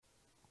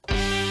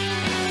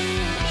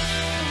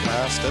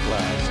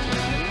last.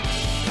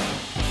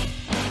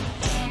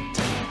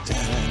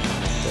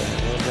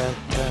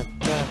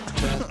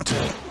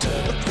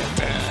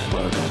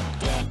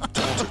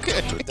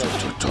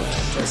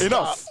 Okay.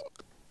 Enough.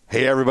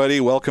 Hey everybody,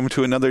 welcome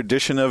to another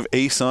edition of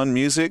Ace on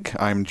Music.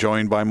 I'm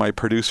joined by my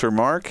producer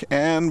Mark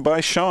and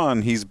by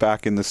Sean. He's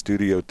back in the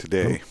studio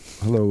today.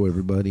 Hello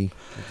everybody.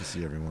 Good to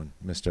see everyone.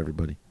 Missed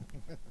everybody.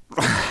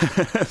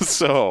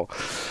 So,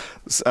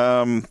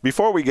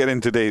 before we get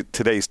into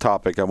today's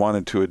topic, I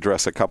wanted to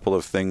address a couple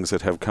of things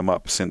that have come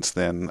up since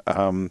then.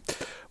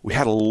 We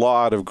had a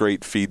lot of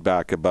great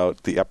feedback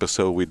about the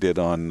episode we did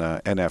on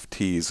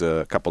NFTs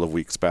a couple of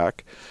weeks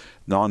back,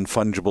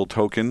 non-fungible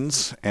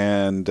tokens,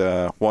 and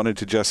wanted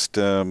to just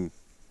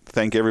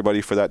thank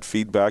everybody for that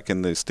feedback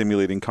and the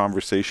stimulating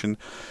conversation.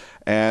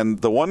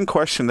 And the one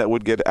question that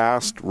would get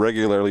asked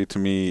regularly to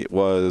me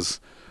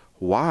was,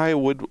 why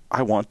would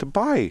I want to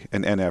buy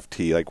an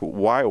NFT? Like,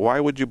 why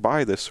would you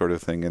buy this sort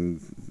of thing? And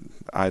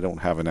I don't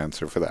have an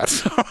answer for that.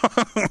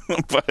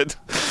 But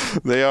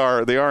they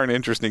are an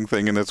interesting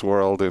thing in this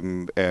world,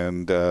 and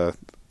I,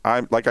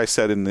 like I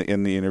said in the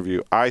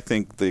interview, I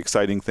think the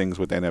exciting things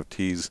with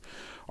NFTs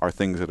are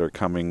things that are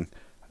coming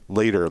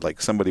later.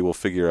 Like somebody will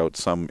figure out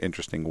some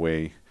interesting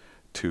way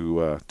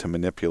to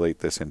manipulate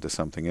this into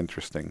something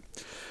interesting.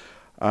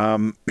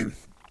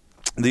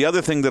 The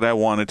other thing that I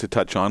wanted to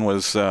touch on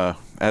was,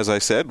 as I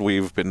said,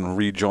 we've been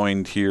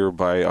rejoined here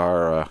by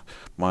our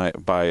my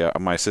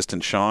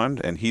assistant Sean,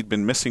 and he'd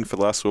been missing for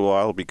the last little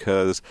while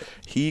because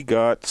he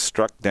got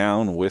struck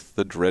down with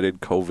the dreaded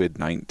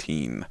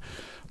COVID-19.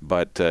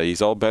 But he's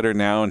all better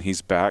now, and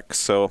he's back.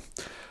 So,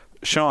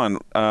 Sean,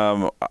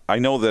 I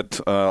know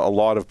that a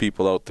lot of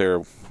people out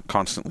there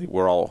constantly,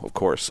 we're all, of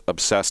course,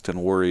 obsessed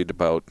and worried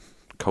about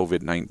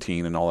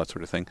COVID-19 and all that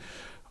sort of thing.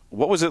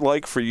 What was it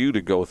like for you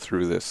to go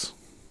through this?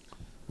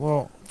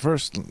 Well,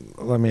 first,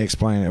 let me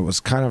explain. It was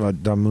kind of a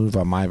dumb move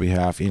on my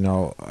behalf. You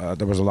know,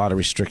 there was a lot of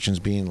restrictions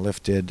being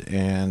lifted,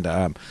 and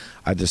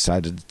I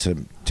decided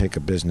to take a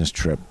business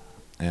trip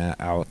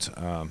out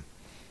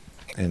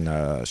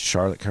in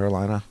Charlotte,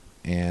 Carolina.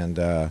 And,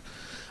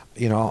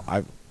 you know,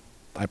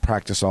 I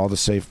practiced all the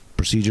safe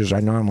procedures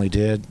I normally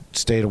did,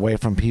 stayed away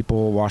from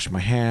people, washed my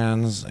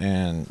hands,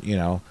 and, you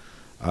know,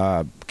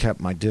 kept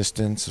my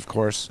distance, of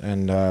course.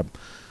 And I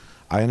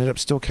ended up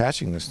still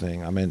catching this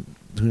thing. I mean,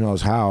 who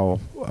knows how?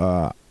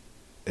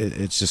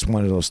 It's just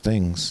one of those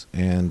things,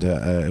 and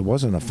it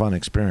wasn't a fun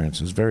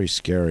experience. It was very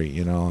scary,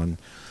 you know. And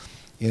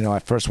you know,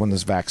 at first when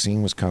this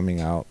vaccine was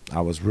coming out,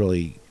 I was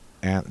really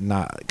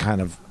not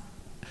kind of,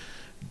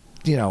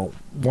 you know,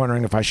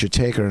 wondering if I should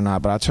take it or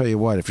not. But I'll tell you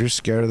what: if you're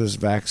scared of this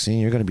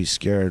vaccine, you're going to be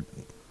scared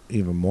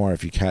even more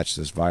if you catch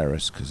this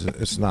virus, because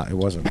it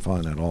wasn't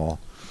fun at all.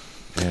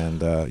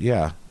 And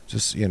yeah,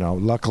 just, you know,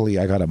 luckily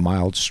I got a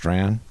mild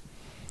strand.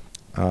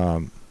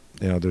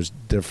 You know, there's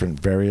different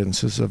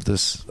variances of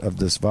this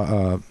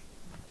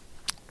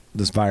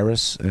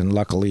virus, and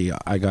luckily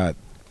I got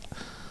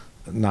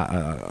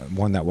not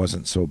one that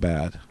wasn't so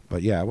bad.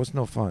 But yeah, it was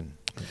no fun.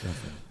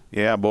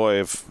 Yeah, boy,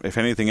 if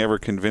anything ever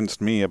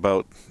convinced me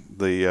about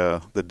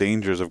the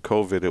dangers of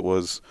COVID, it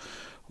was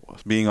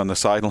being on the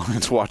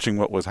sidelines watching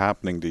what was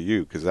happening to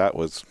you, because that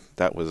was.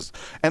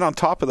 And on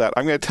top of that,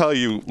 I'm going to tell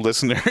you,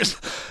 listeners,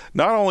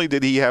 not only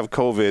did he have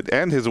COVID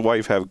and his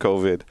wife have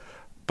COVID,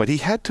 but he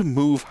had to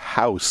move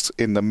house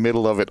in the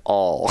middle of it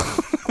all.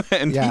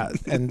 And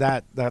and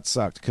that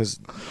sucked, because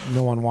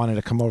no one wanted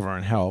to come over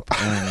and help.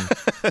 And,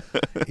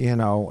 you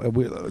know,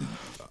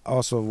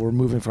 we're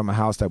moving from a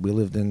house that we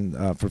lived in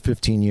for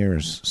 15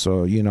 years.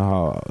 So you know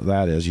how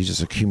that is. You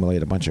just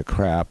accumulate a bunch of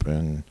crap,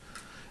 and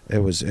it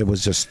was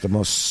just the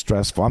most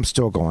stressful. I'm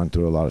still going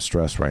through a lot of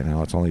stress right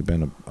now. It's only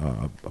been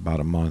about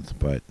a month,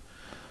 but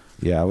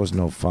yeah, it was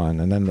no fun.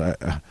 And then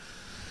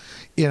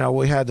you know,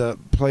 we had to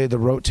play the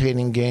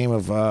rotating game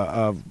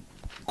of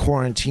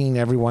quarantine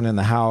everyone in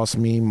the house,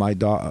 me, my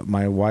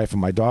wife, and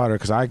my daughter,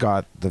 because I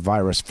got the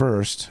virus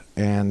first,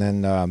 and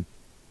then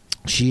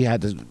she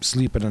had to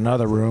sleep in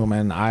another room,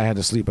 and I had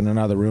to sleep in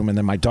another room, and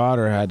then my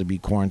daughter had to be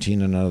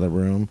quarantined in another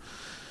room,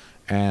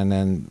 and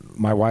then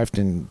my wife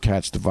didn't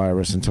catch the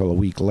virus until a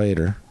week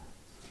later,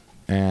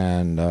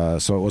 and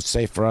so it was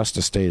safe for us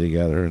to stay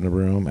together in the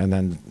room, and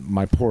then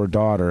my poor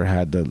daughter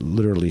had to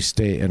literally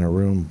stay in a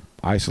room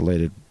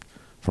isolated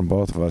from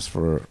both of us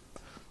for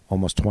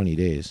almost 20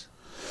 days.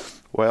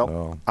 Well,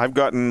 so I've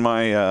got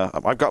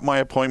my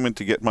appointment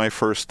to get my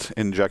first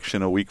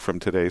injection a week from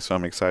today, so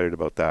I'm excited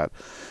about that.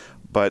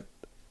 But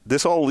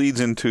this all leads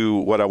into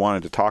what I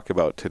wanted to talk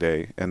about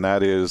today, and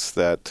that is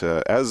that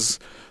as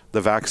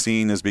the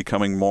vaccine is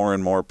becoming more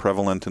and more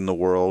prevalent in the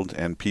world,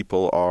 and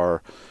people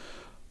are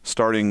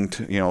starting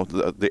to, you know,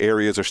 the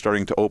areas are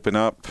starting to open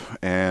up,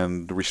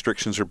 and the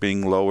restrictions are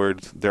being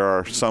lowered, there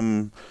are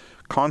some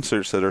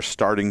concerts that are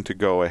starting to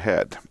go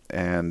ahead.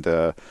 And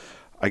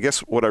I guess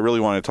what I really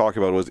want to talk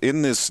about was,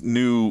 in this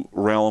new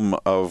realm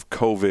of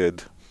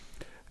COVID,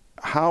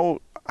 how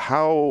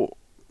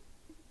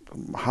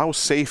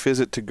safe is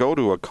it to go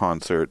to a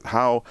concert?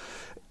 How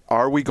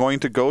are we going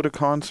to go to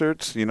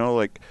concerts? You know,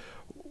 like,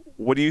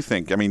 what do you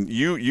think? I mean,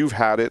 you've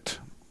had it,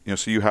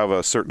 so you have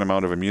a certain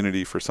amount of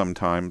immunity for some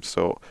time.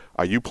 So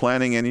are you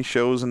planning any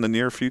shows in the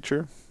near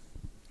future?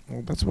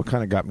 Well, that's what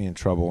kind of got me in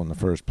trouble in the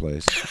first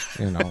place.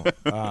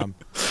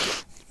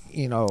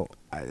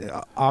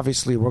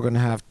 Obviously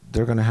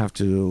they're going to have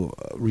to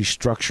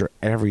restructure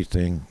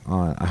everything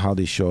on how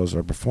these shows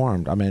are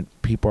performed. I mean,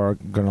 people are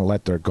going to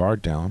let their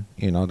guard down.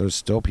 There's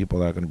still people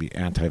that are going to be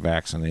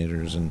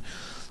anti-vaccinators, and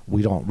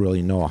we don't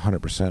really know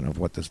 100% of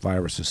what this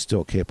virus is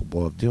still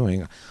capable of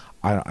doing.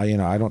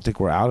 I don't think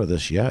we're out of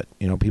this yet.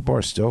 People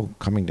are still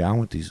coming down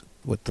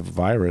with the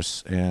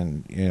virus,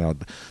 and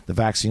the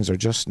vaccines are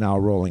just now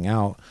rolling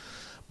out.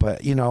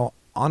 But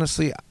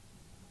honestly,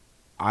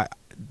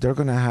 they're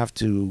going to have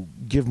to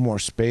give more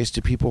space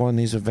to people in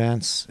these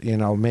events.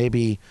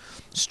 Maybe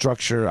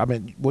structure. I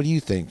mean, what do you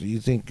think? Do you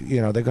think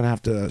they're going to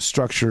have to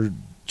structure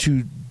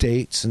 2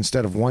 dates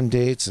instead of 1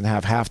 dates and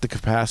have half the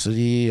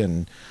capacity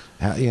and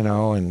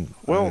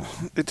Well,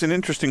 it's an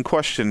interesting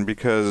question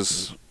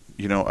because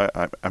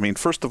I mean,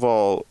 first of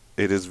all,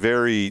 it is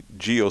very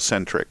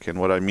geocentric, and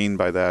what I mean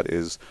by that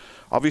is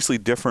obviously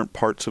different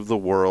parts of the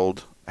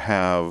world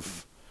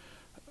have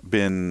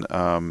been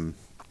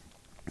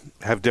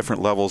have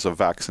different levels of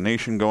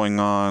vaccination going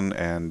on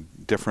and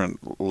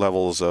different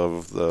levels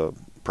of the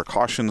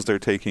precautions they're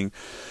taking.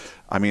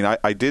 I mean,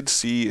 I did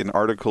see an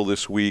article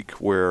this week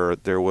where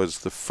there was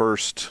the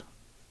first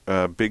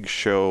big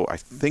show. I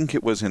think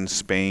it was in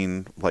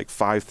Spain, like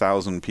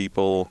 5,000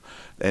 people,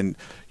 and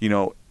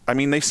I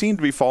mean, they seem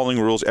to be following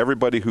rules.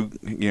 Everybody who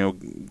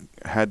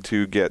had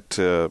to get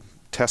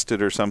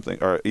tested or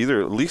something, or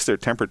either at least their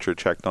temperature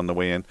checked on the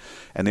way in,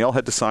 and they all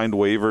had to sign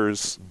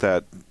waivers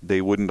that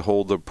they wouldn't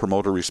hold the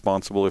promoter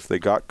responsible if they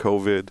got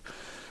COVID,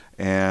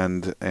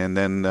 and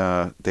then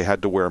they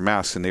had to wear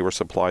masks, and they were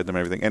supplied them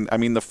everything. And I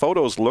mean, the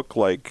photos look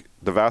like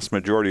the vast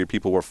majority of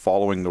people were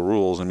following the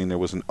rules. I mean, there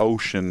was an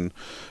ocean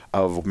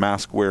of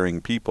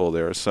mask-wearing people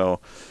there. So,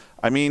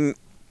 I mean,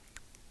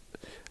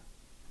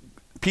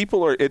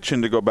 people are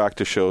itching to go back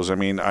to shows. I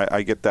mean,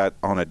 I get that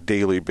on a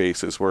daily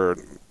basis where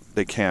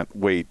they can't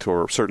wait,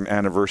 or certain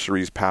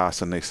anniversaries pass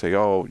and they say,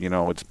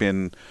 it's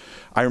been,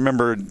 I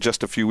remember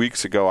just a few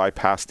weeks ago, I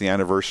passed the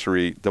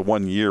anniversary, the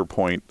 1 year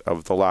point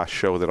of the last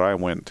show that I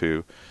went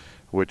to,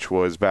 which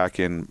was back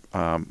in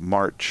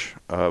March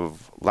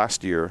of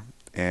last year.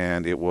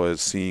 And it was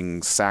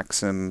seeing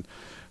Saxon,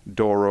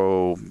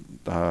 Doro,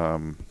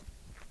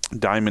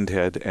 Diamond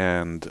Head,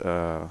 and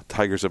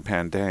Tigers of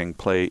Pandang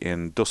play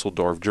in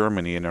Dusseldorf,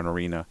 Germany, in an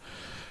arena.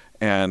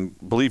 And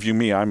believe you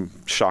me, I'm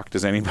shocked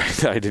as anybody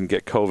that I didn't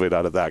get COVID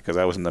out of that, because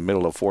I was in the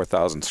middle of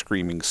 4,000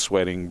 screaming,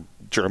 sweating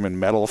German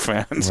metal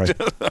fans right.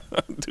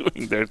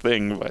 doing their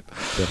thing. But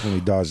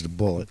definitely dodged a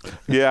bullet.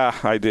 Yeah,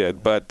 I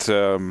did. But,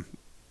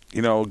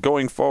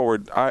 going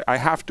forward, I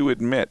have to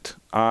admit,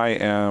 I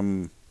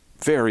am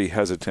very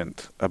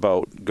hesitant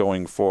about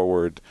going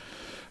forward.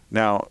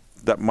 Now,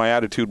 that my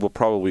attitude will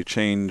probably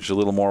change a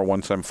little more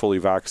once I'm fully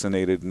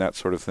vaccinated and that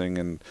sort of thing.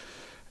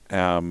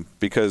 And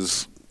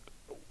because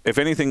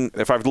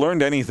if I've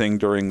learned anything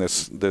during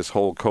this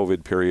whole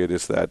COVID period,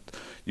 is that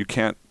you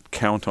can't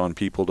count on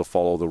people to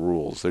follow the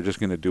rules. They're just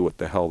going to do what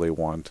the hell they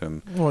want.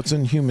 And well, it's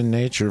in human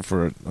nature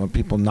for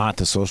people not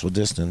to social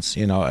distance.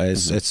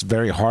 It's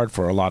very hard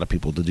for a lot of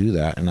people to do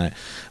that. And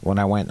when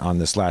I went on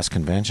this last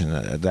convention,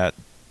 that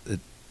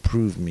it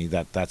proved me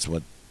that that's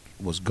what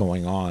was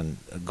going on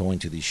going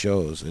to these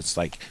shows. It's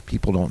like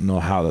people don't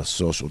know how to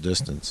social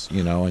distance,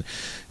 and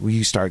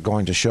we start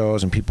going to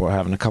shows and people are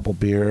having a couple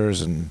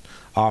beers and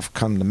off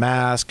come the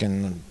mask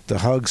and the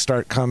hugs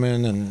start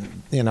coming,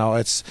 and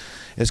it's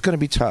going to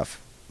be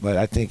tough. But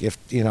I think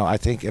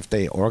if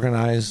they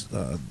organize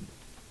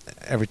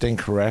everything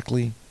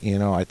correctly,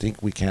 I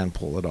think we can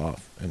pull it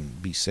off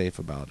and be safe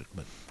about it.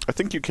 But I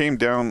think you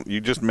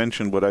just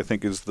mentioned what I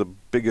think is the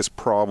biggest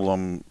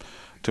problem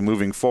to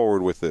moving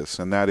forward with this,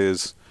 and that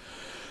is,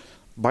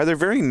 by their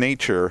very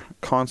nature,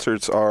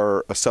 concerts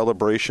are a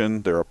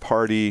celebration. They're a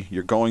party.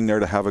 You're going there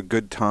to have a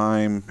good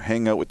time,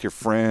 hang out with your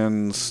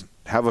friends,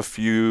 have a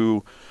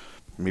few,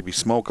 maybe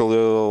smoke a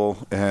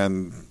little,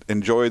 and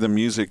enjoy the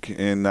music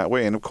in that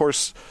way. And of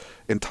course,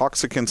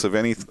 intoxicants of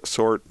any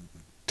sort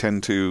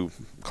tend to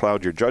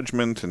cloud your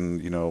judgment,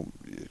 and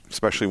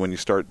especially when you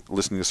start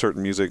listening to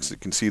certain music, you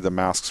can see the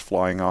masks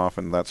flying off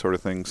and that sort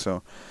of thing.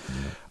 So,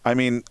 I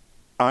mean,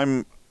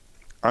 I'm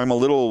a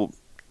little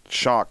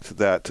shocked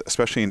that,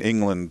 especially in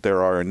England,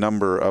 there are a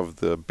number of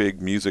the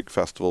big music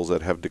festivals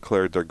that have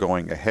declared they're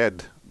going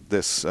ahead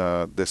this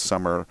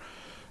summer,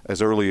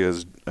 as early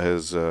as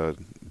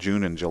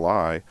June and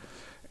July.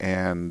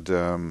 And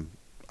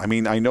I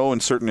mean, I know in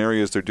certain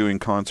areas they're doing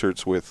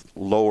concerts with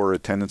lower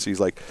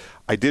attendances. Like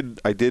I did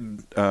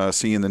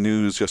see in the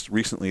news just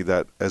recently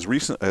that as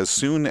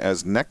soon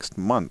as next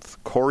month,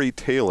 Corey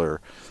Taylor,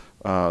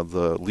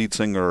 the lead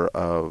singer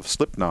of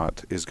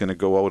Slipknot, is going to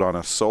go out on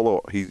a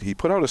solo. He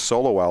put out a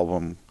solo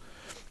album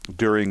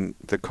during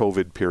the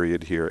COVID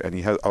period here, and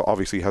he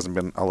obviously hasn't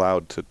been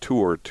allowed to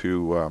tour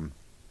to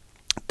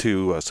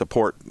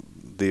support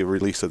the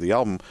release of the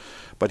album.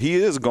 But he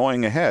is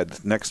going ahead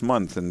next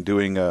month and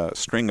doing a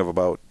string of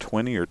about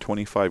 20 or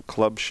 25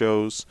 club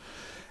shows.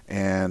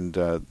 And,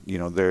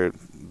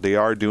 they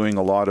are doing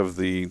a lot of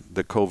the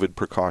COVID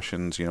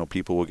precautions.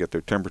 People will get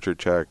their temperature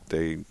checked.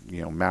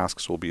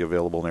 Masks will be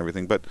available and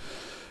everything. But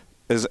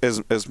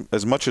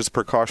as much as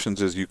precautions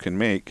as you can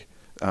make,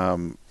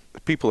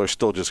 people are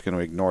still just going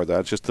to ignore that.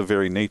 It's just the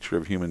very nature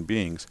of human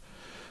beings.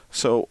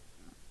 So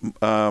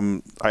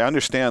I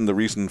understand the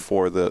reason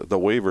for the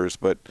waivers,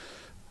 but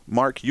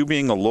Mark, you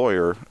being a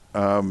lawyer,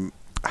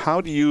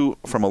 how do you,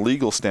 from a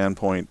legal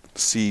standpoint,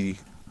 see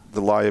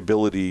the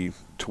liability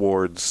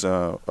towards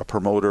a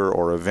promoter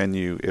or a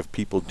venue if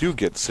people do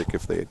get sick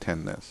if they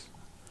attend this?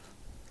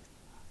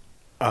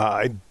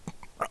 I'm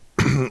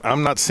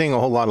not seeing a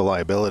whole lot of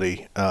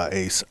liability,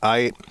 Ace.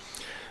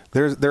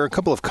 There are a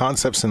couple of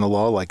concepts in the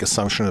law, like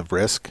assumption of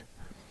risk,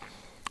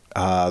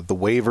 the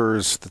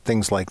waivers, the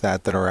things like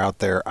that are out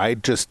there. I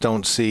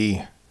don't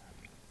see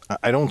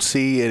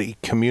a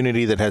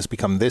community that has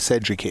become this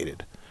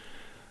educated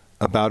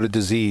about a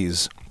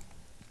disease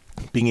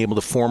being able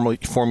to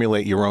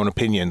formulate your own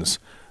opinions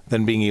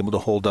than being able to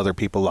hold other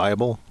people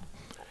liable.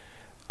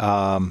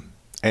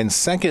 And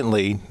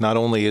secondly, not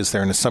only is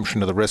there an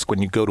assumption of the risk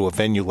when you go to a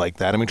venue like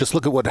that. I mean, just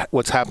look at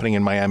what's happening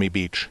in Miami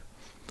Beach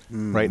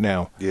right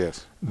now.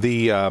 Yes.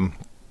 The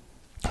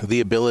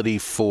ability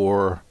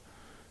for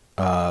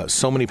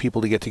so many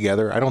people to get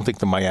together. I don't think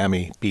the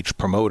Miami Beach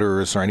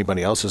promoters or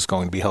anybody else is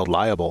going to be held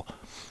liable.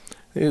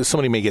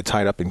 Somebody may get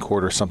tied up in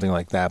court or something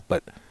like that,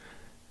 but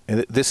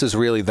this is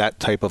really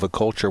that type of a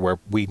culture where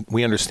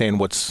we understand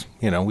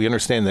we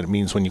understand that it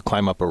means when you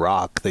climb up a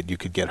rock that you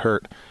could get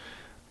hurt.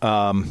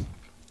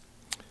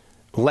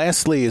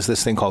 Lastly is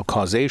this thing called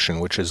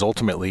causation, which is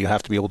ultimately you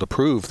have to be able to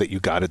prove that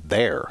you got it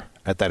there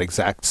at that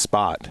exact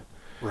spot.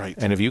 Right.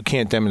 And if you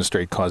can't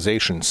demonstrate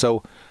causation.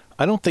 So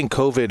I don't think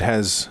COVID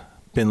has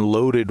been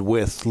loaded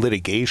with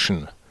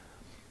litigation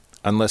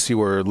unless you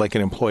were like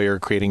an employer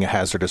creating a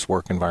hazardous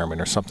work environment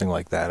or something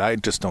like that. I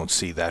just don't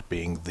see that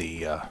being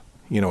the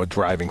a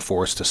driving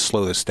force to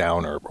slow this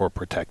down or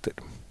protect it.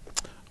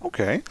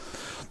 Okay.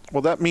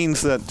 Well, that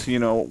means that,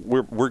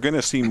 we're going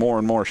to see more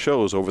and more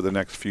shows over the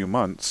next few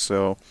months.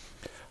 So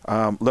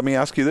let me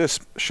ask you this,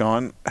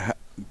 Sean.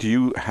 Do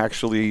you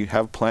actually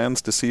have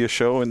plans to see a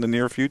show in the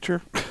near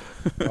future?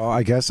 Well,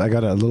 I guess I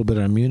got a little bit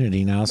of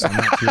immunity now, so I'm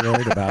not too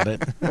worried about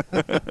it.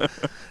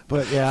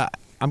 But yeah,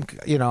 I'm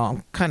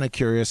kind of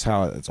curious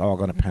how it's all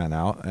going to pan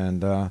out.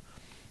 And,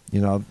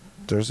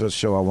 there's a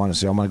show I want to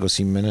see. I want to go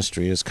see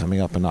Ministry. Is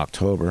coming up in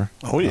October.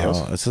 Oh,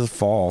 yes. It's the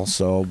fall,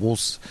 so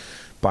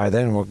by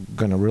then we're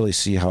going to really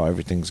see how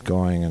everything's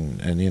going.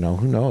 And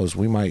who knows?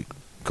 We might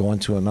go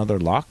into another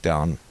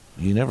lockdown.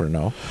 You never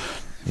know.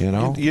 You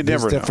never know.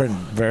 There's different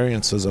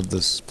variances of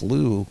this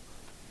flu,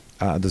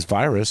 this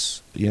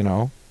virus,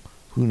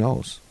 who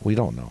knows? We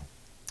don't know.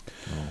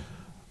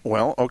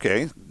 Well,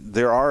 okay.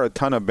 There are a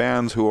ton of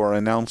bands who are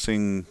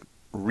announcing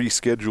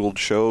rescheduled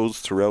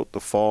shows throughout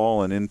the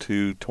fall and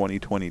into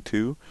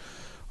 2022.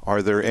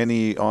 Are there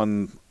any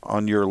on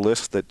your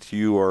list that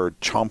you are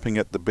chomping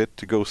at the bit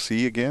to go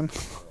see again?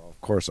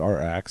 Of course, our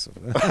acts.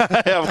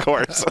 Of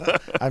course.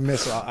 I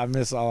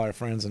miss all our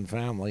friends and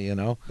family,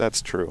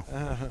 That's true.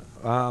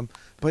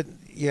 But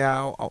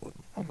yeah,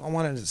 I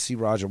wanted to see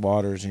Roger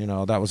Waters.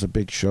 That was a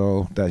big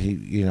show that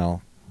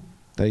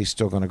that he's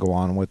still going to go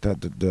on with. That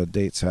the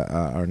dates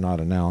are not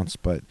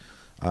announced, but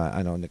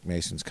I know Nick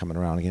Mason's coming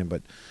around again.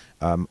 But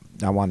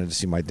I wanted to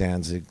see my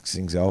Danzig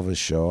sings Elvis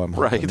show. I'm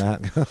hoping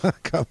that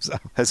comes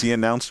out. Has he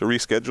announced a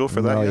reschedule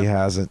for that? No, yet? He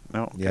hasn't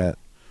yet.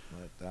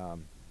 But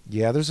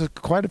yeah, there's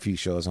quite a few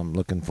shows I'm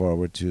looking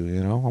forward to.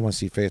 I want to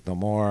see Faith No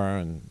More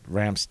and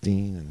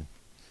Rammstein,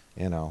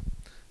 and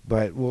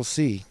but we'll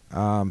see.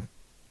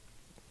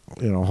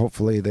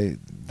 Hopefully they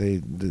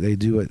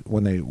do it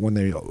when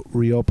they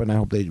reopen. I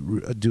hope they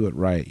do it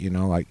right.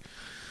 Like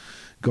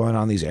going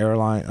on these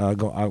airline. I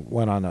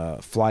went on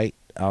a flight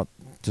out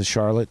to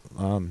Charlotte,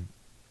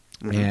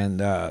 and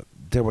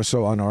they were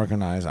so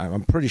unorganized.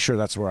 I'm pretty sure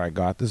that's where I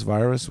got this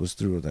virus, was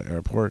through the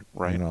airport.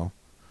 Right. I'm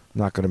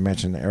not going to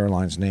mention the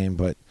airline's name,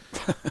 but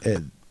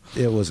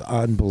it was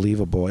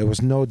unbelievable. It was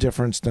no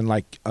difference than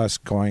like us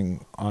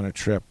going on a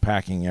trip,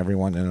 packing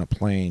everyone in a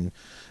plane.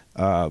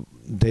 They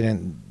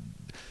didn't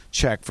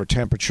check for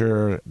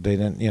temperature. They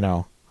didn't,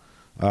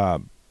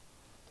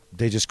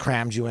 they just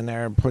crammed you in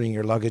there, putting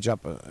your luggage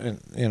up,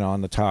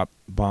 on the top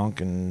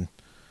bunk, and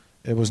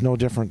it was no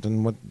different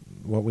than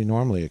what we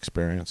normally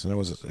experience. And it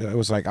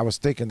was like I was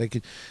thinking they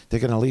can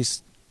at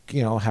least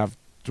have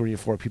 3 or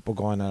 4 people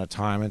going at a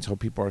time until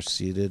people are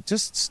seated.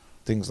 Just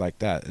things like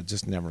that. It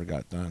just never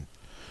got done.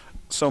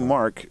 So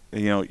Mark,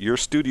 your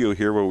studio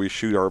here where we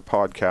shoot our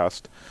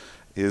podcast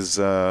is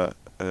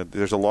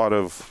there's a lot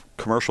of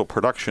commercial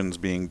productions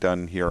being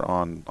done here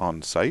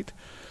on site.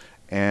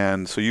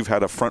 And so you've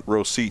had a front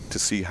row seat to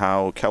see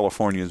how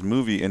California's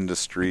movie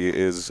industry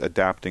is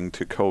adapting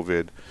to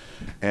COVID.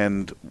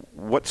 And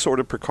what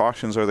sort of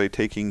precautions are they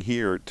taking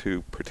here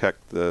to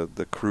protect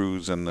the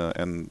crews and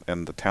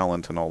the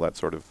talent and all that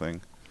sort of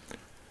thing?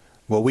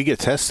 Well, we get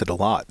tested a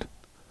lot.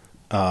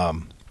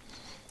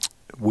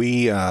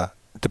 We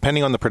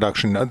depending on the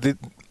production,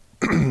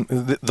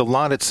 the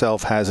lot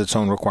itself has its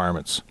own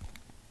requirements.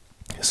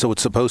 So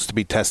it's supposed to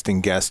be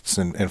testing guests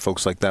and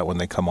folks like that when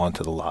they come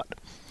onto the lot.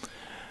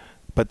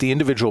 But the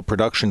individual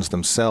productions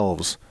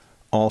themselves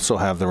also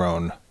have their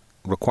own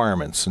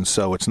requirements. And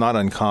so it's not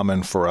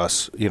uncommon for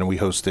us. You know, we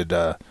hosted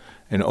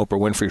an Oprah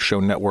Winfrey Show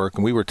network,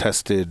 and we were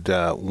tested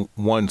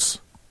once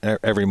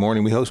every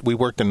morning. We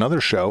worked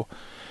another show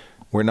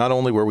where not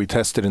only were we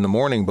tested in the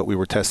morning, but we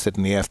were tested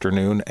in the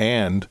afternoon,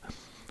 and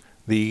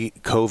the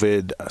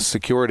COVID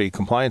security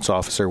compliance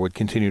officer would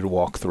continue to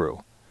walk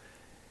through.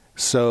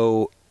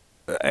 So,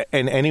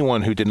 and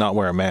anyone who did not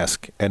wear a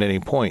mask at any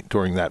point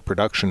during that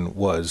production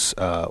was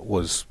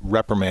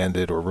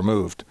reprimanded or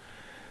removed.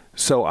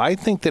 So I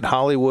think that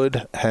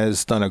Hollywood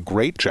has done a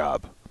great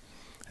job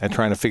at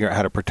trying to figure out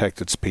how to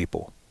protect its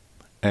people,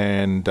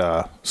 and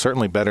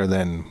certainly better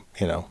than,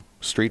 you know,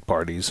 street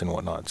parties and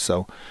whatnot.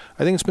 So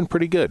I think it's been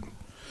pretty good.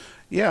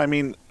 Yeah, I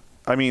mean,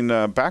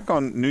 back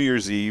on New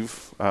Year's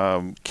Eve,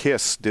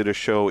 KISS did a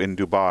show in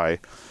Dubai,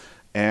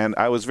 and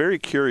I was very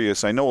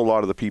curious. I know a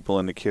lot of the people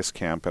in the KISS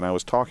camp, and I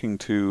was talking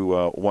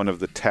to one of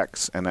the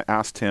techs, and I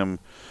asked him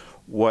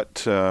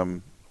what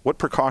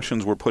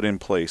precautions were put in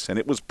place, and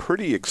it was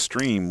pretty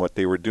extreme what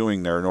they were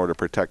doing there in order to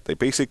protect. They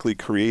basically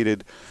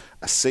created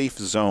a safe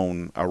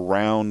zone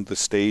around the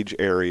stage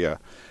area,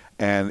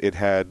 and it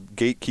had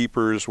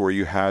gatekeepers where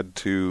you had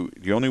to,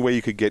 the only way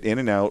you could get in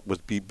and out was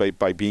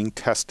by being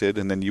tested,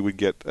 and then you would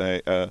get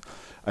a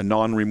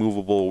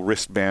non-removable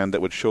wristband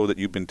that would show that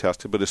you've been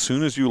tested. But as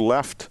soon as you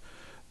left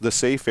the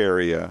safe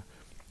area,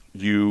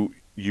 you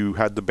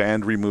had the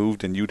band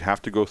removed, and you'd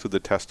have to go through the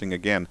testing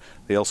again.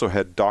 They also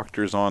had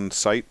doctors on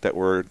site that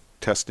were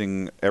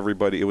testing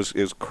everybody. It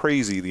was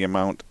crazy the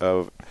amount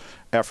of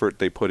effort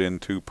they put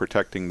into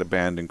protecting the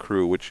band and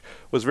crew, which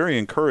was very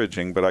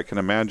encouraging, but I can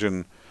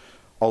imagine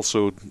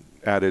also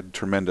added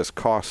tremendous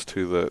cost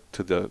to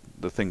the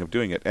thing of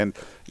doing it. And,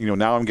 you know,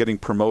 now I'm getting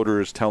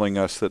promoters telling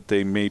us that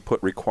they may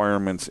put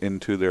requirements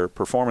into their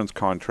performance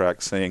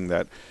contracts saying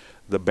that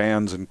the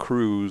bands and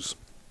crews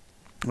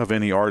of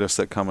any artists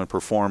that come and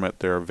perform at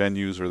their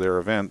venues or their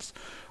events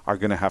are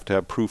going to have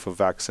proof of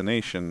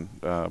vaccination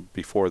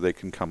before they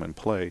can come and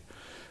play.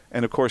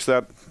 And of course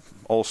that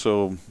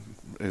also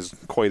is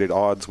quite at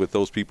odds with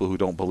those people who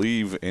don't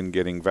believe in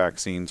getting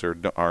vaccines or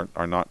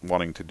are not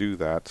wanting to do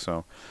that.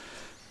 So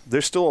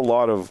there's still a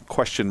lot of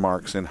question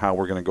marks in how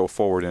we're going to go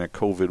forward in a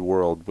COVID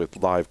world with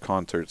live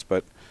concerts,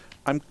 but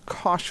I'm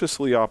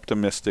cautiously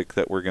optimistic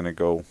that we're going to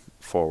go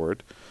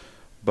forward.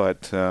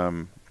 But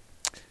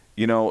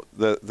you know,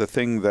 the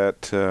thing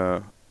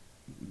that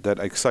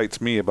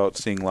excites me about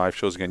seeing live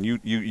shows again,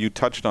 you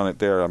touched on it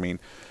there. I mean,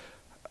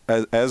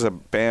 as a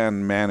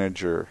band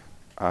manager,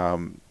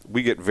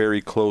 we get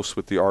very close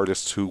with the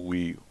artists who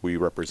we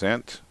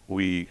represent.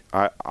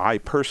 I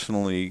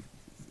personally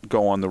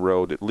go on the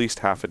road at least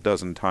half a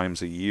dozen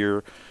times a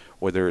year,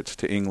 whether it's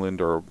to England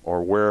or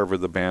wherever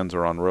the bands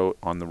are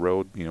on the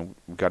road. You know,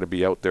 we've got to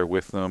be out there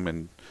with them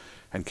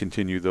and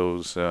continue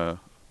those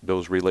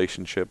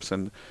relationships.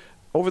 And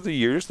over the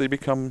years, they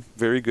become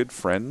very good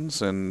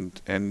friends,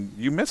 and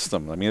you miss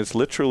them. I mean, it's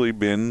literally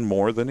been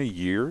more than a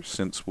year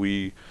since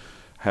we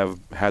have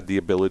had the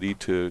ability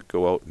to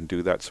go out and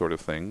do that sort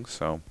of thing.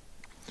 So,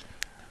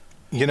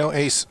 you know,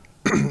 Ace,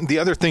 the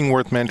other thing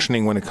worth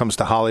mentioning when it comes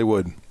to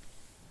Hollywood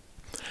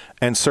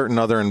and certain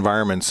other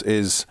environments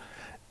is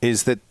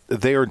that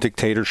they are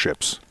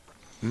dictatorships.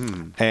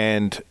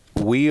 And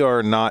we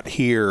are not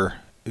here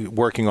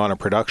working on a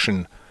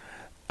production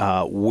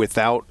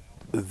without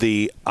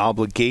the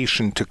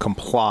obligation to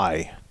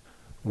comply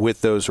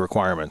with those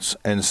requirements.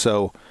 And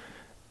so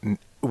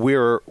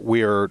we're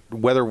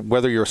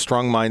whether you're a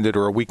strong-minded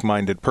or a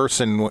weak-minded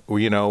person,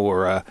 you know,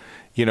 or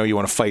you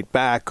want to fight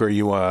back, or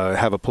you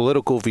have a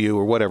political view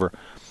or whatever,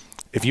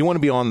 if you want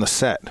to be on the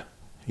set,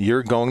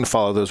 you're going to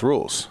follow those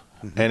rules.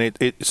 Mm-hmm. And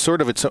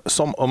it's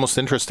almost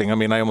interesting. I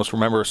mean, I almost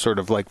remember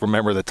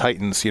Remember the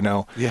Titans, you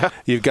know. Yeah.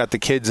 You've got the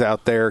kids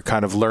out there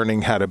kind of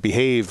learning how to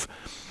behave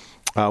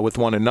with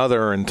one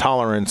another, and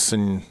tolerance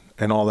and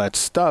all that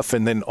stuff.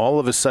 And then all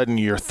of a sudden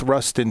you're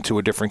thrust into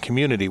a different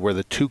community where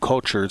the two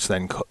cultures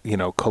then,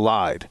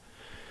 collide.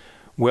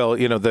 Well,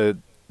 you know,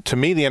 to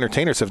me, the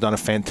entertainers have done a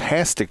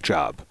fantastic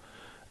job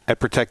at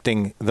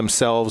protecting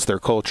themselves, their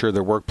culture,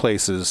 their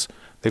workplaces.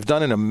 They've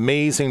done an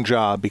amazing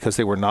job because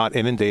they were not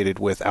inundated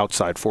with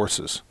outside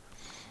forces.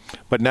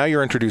 But now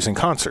you're introducing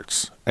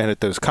concerts. And at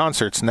those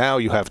concerts, now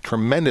you have a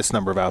tremendous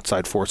number of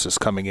outside forces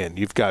coming in.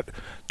 You've got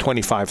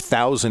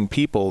 25,000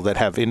 people that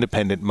have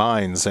independent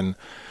minds and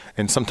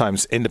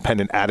sometimes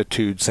independent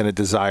attitudes and a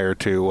desire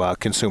to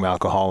consume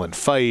alcohol and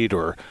fight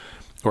or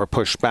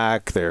push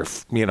back. They're,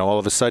 all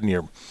of a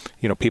sudden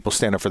people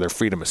stand up for their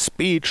freedom of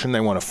speech and they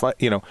want to fight.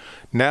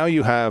 Now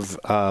you have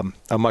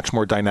a much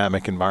more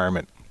dynamic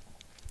environment.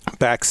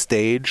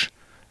 Backstage,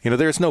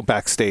 there's no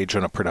backstage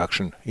on a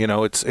production.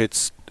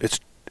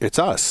 It's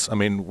us. I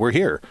mean, we're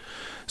here.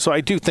 So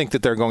I do think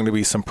that there are going to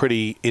be some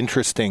pretty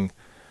interesting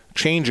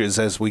changes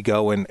as we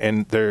go,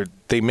 and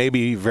they may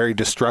be very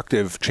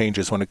destructive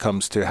changes when it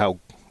comes to how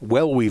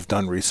well we've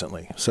done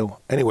recently. So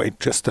anyway,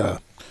 just yeah,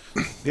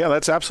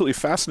 that's absolutely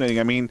fascinating.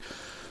 I mean,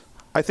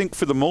 I think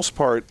for the most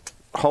part,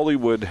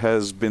 Hollywood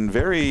has been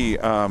very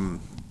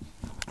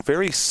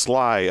very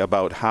sly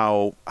about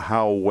how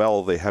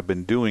well they have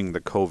been doing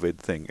the COVID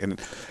thing, and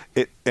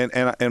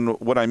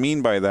what I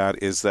mean by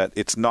that is that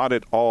it's not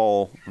at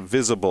all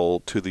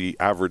visible to the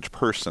average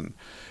person.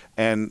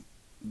 And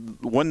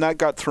when that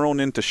got thrown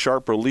into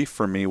sharp relief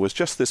for me was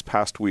just this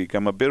past week.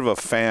 I'm a bit of a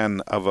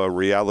fan of a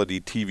reality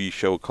TV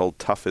show called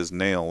Tough as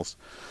Nails.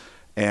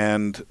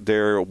 And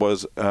there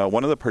was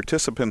one of the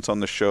participants on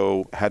the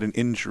show had an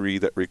injury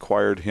that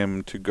required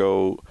him to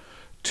go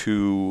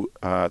to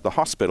the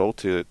hospital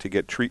to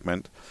get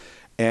treatment.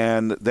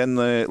 And then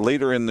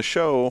later in the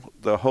show,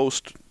 the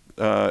host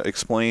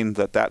explained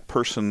that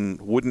person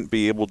wouldn't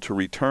be able to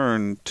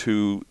return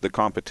to the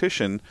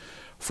competition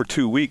for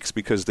 2 weeks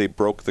because they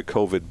broke the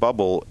COVID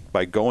bubble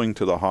by going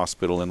to the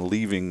hospital and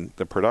leaving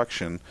the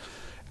production.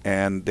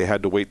 And they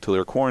had to wait till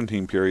their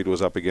quarantine period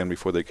was up again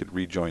before they could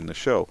rejoin the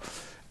show.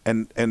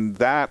 And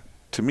that,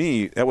 to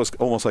me, that was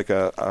almost like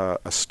a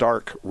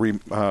stark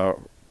look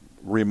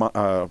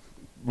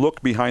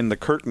behind the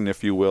curtain,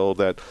 if you will,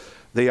 that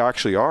they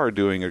actually are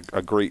doing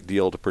a great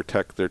deal to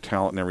protect their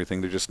talent and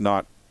everything. They're just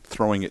not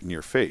throwing it in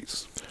your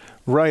face.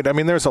 Right. I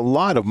mean, there's a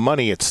lot of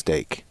money at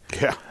stake.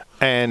 Yeah.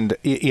 And,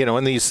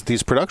 and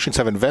these productions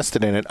have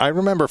invested in it. I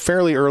remember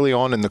fairly early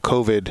on in the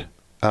COVID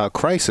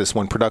crisis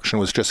when production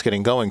was just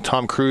getting going,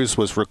 Tom Cruise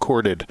was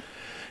recorded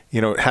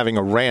having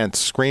a rant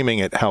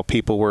screaming at how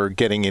people were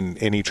getting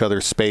in each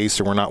other's space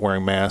or were not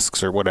wearing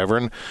masks or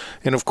whatever.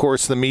 And of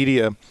course, the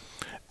media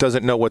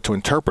doesn't know what to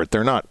interpret.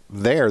 They're not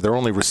there. They're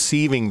only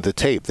receiving the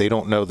tape. They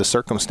don't know the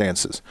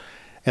circumstances.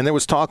 And there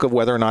was talk of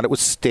whether or not it was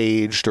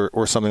staged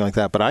or something like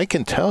that. But I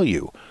can tell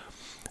you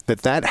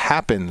that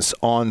happens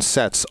on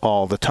sets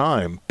all the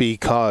time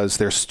because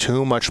there's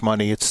too much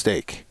money at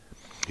stake.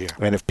 Yeah.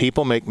 And if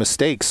people make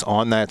mistakes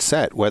on that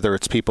set, whether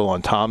it's people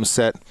on Tom's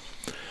set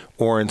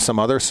or in some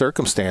other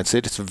circumstance,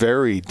 it's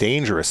very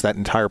dangerous. That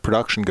entire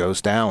production goes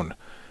down,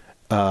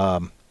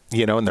 and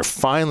they're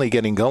finally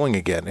getting going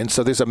again. And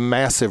so there's a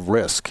massive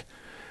risk.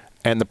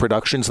 And the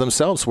productions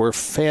themselves were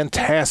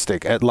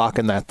fantastic at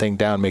locking that thing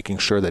down, making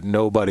sure that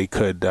nobody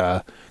could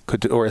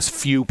or as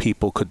few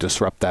people could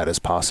disrupt that as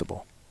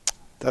possible.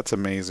 That's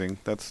amazing.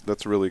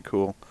 That's really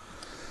cool.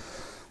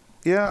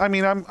 Yeah, I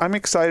mean, I'm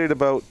excited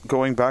about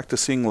going back to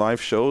seeing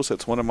live shows.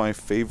 It's one of my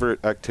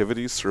favorite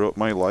activities throughout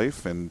my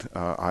life, and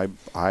I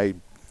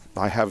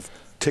have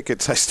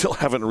tickets I still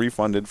haven't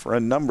refunded for a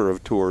number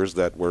of tours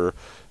that were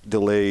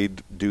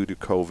delayed due to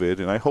COVID,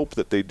 and I hope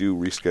that they do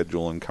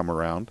reschedule and come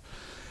around.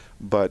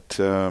 But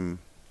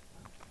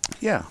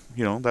yeah,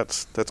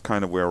 that's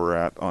kind of where we're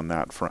at on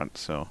that front.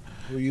 So,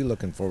 who are you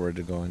looking forward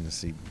to going to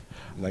see?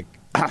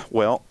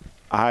 Well,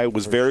 I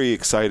was very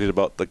excited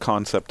about the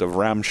concept of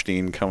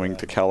Rammstein coming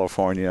to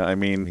California. I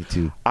mean, me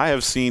too. I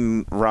have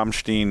seen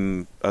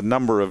Rammstein a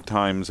number of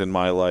times in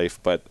my life,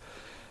 but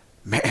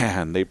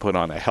man, they put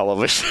on a hell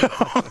of a show.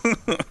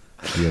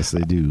 Yes,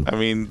 they do. I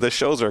mean, the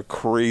shows are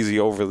crazy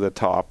over the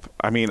top.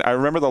 I mean, I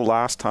remember the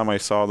last time I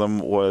saw them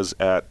was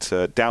at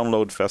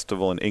Download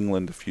Festival in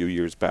England a few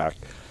years back.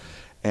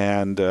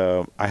 And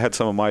I had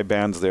some of my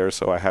bands there,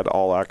 so I had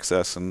all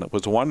access and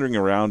was wandering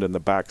around in the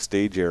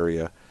backstage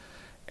area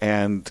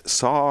and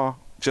saw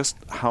just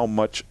how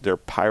much their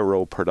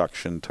pyro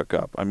production took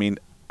up. I mean,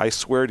 I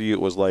swear to you, it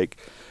was like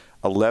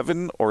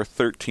 11 or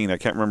 13, I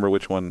can't remember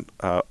which one,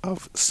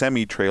 of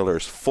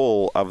semi-trailers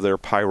full of their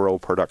pyro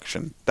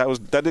production.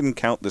 That didn't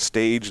count the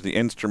stage, the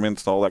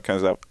instruments, all that kind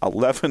of stuff.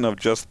 11 of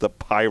just the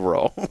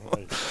pyro.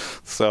 Right.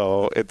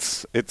 So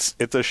it's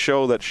a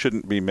show that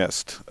shouldn't be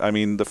missed. I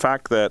mean, the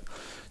fact that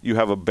you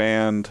have a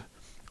band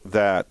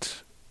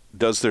that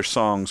does their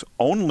songs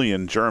only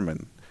in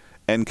German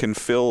and can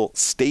fill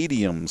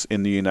stadiums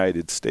in the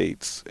United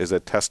States is a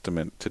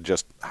testament to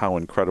just how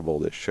incredible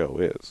this show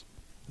is.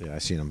 Yeah, I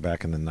seen them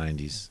back in the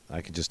 90s.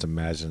 I could just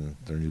imagine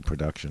their new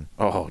production.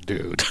 Oh,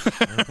 dude.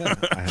 I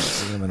haven't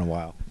seen them in a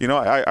while.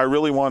 I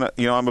really want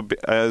to, I'm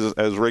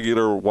as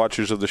regular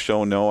watchers of the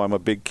show know, I'm a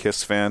big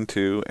Kiss fan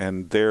too,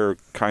 and they're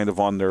kind of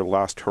on their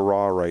last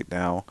hurrah right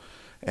now.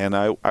 And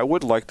I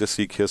would like to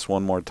see Kiss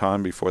one more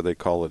time before they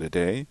call it a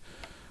day.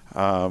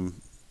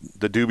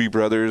 The Doobie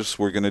Brothers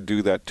were going to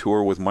do that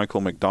tour with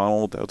Michael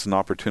McDonald. That's an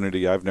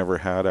opportunity I've never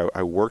had.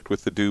 I worked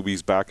with the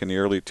Doobies back in the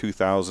early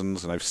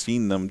 2000s, and I've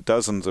seen them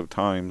dozens of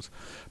times,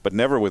 but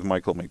never with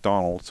Michael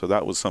McDonald. So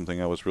that was something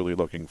I was really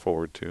looking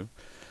forward to.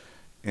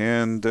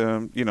 And,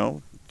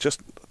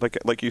 just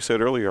like you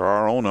said earlier,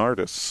 our own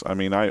artists. I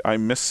mean, I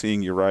miss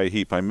seeing Uriah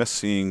Heep. I miss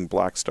seeing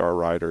Black Star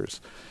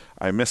Riders.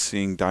 I miss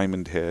seeing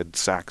Diamond Head,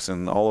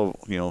 Saxon, all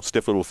of,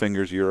 Stiff Little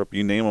Fingers, Europe,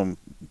 you name them.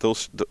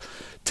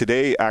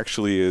 Today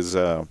actually is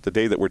the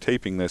day that we're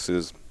taping this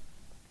is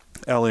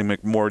L.A.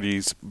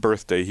 McMorty's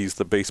birthday. He's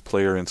the bass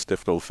player in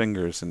Stiff Little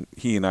Fingers, and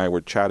he and I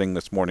were chatting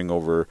this morning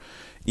over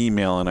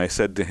email, and I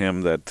said to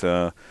him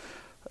that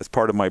as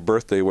part of my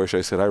birthday wish,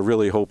 I said, I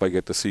really hope I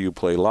get to see you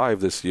play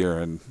live this year.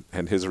 And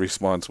his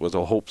response was,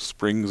 a hope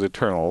springs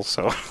eternal.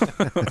 So,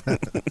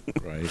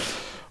 Right.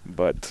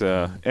 But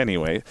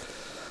anyway,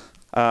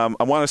 I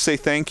want to say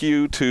thank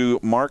you to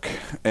Mark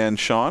and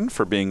Sean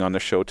for being on the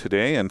show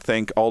today, and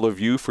thank all of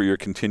you for your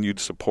continued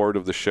support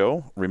of the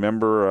show.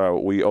 Remember,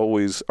 we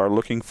always are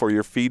looking for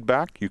your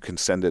feedback. You can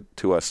send it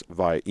to us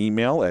via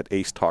email at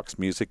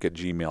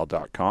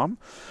acetalksmusic@gmail.com,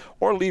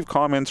 or leave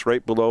comments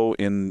right below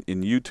in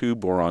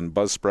YouTube or on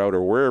Buzzsprout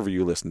or wherever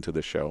you listen to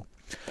the show.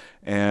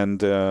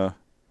 And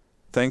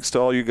thanks to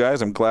all you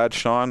guys. I'm glad,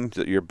 Sean,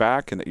 that you're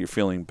back and that you're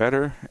feeling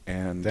better.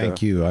 And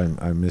Thank you.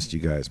 I missed you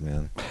guys,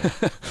 man.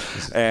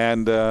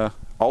 and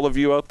all of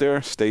you out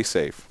there, stay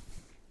safe.